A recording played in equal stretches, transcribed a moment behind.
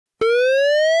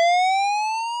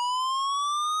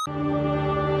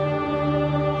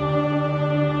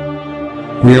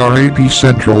We are a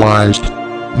decentralized,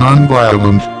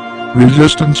 non-violent,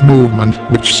 resistance movement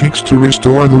which seeks to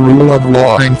restore the rule of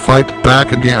law and fight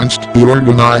back against the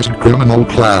organized criminal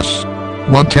class.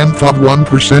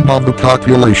 0.1% of the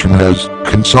population has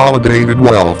consolidated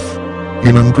wealth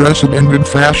in unprecedented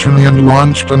fashion and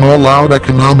launched an all-out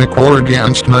economic war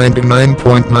against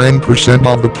 99.9%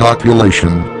 of the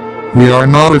population. We are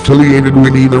not affiliated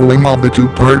with either wing of the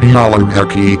two-party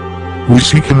oligarchy. We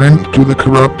seek an end to the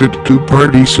corrupted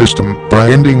two-party system by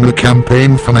ending the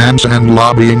campaign finance and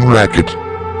lobbying racket.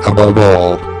 Above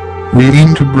all, we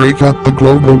aim to break up the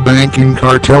global banking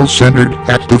cartel centered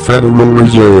at the Federal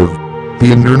Reserve,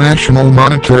 the International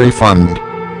Monetary Fund,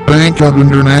 Bank of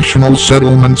International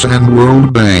Settlements and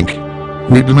World Bank.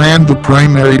 We demand the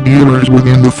primary dealers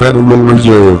within the Federal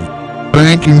Reserve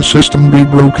banking system be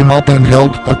broken up and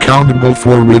held accountable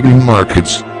for rigging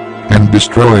markets and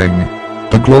destroying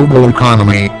the global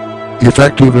economy,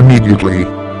 effective immediately.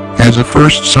 As a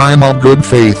first sign of good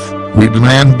faith, we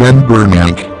demand Ben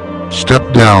Bernanke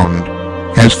step down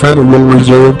as Federal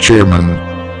Reserve Chairman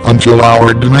until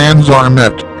our demands are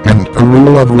met and a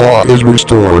rule of law is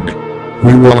restored.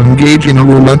 We will engage in a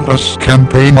relentless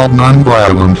campaign of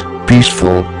nonviolent,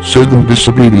 peaceful, civil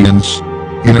disobedience.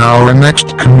 In our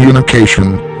next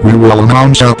communication, we will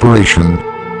announce Operation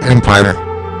Empire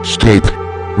State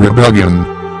Rebellion.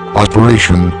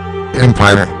 Operation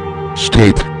Empire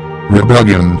State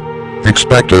Rebellion.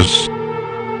 Expect us. There's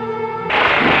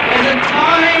a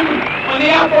time when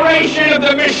the operation of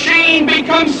the machine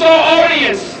becomes so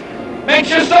odious,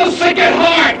 makes you so sick at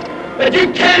heart, that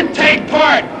you can't take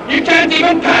part. You can't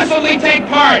even passively take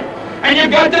part. And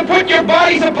you've got to put your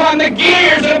bodies upon the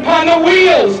gears and upon the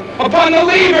wheels, upon the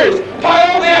levers, upon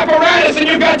all the apparatus, and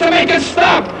you've got to make it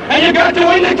stop. And you've got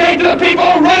to indicate to the people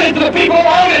who run it, to the people who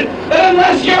own it, that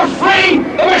unless you're free,